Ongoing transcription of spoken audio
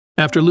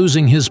After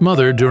losing his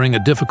mother during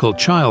a difficult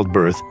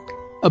childbirth,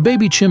 a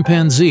baby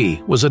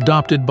chimpanzee was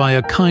adopted by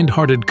a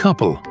kind-hearted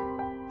couple.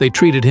 They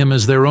treated him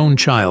as their own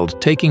child,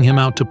 taking him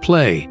out to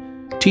play,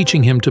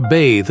 teaching him to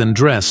bathe and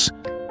dress,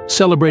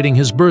 celebrating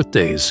his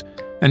birthdays,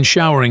 and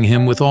showering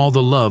him with all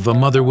the love a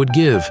mother would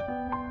give.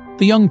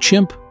 The young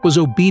chimp was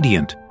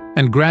obedient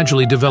and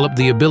gradually developed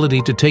the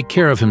ability to take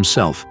care of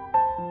himself.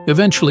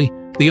 Eventually,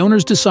 the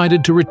owners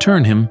decided to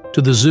return him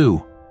to the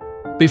zoo.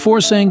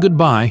 Before saying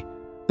goodbye,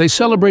 they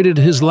celebrated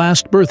his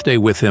last birthday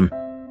with him,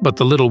 but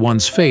the little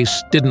one's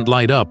face didn't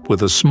light up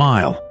with a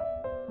smile.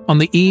 On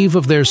the eve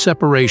of their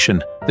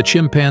separation, the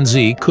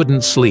chimpanzee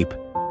couldn't sleep.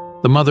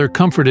 The mother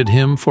comforted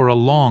him for a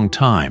long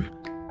time.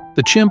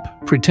 The chimp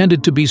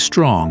pretended to be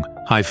strong,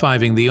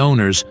 high-fiving the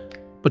owners,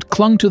 but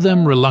clung to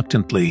them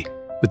reluctantly,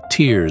 with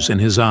tears in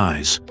his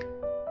eyes.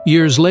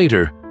 Years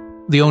later,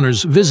 the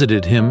owners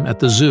visited him at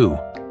the zoo.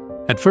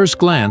 At first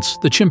glance,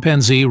 the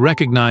chimpanzee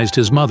recognized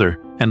his mother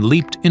and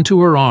leaped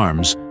into her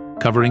arms,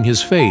 covering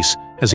his face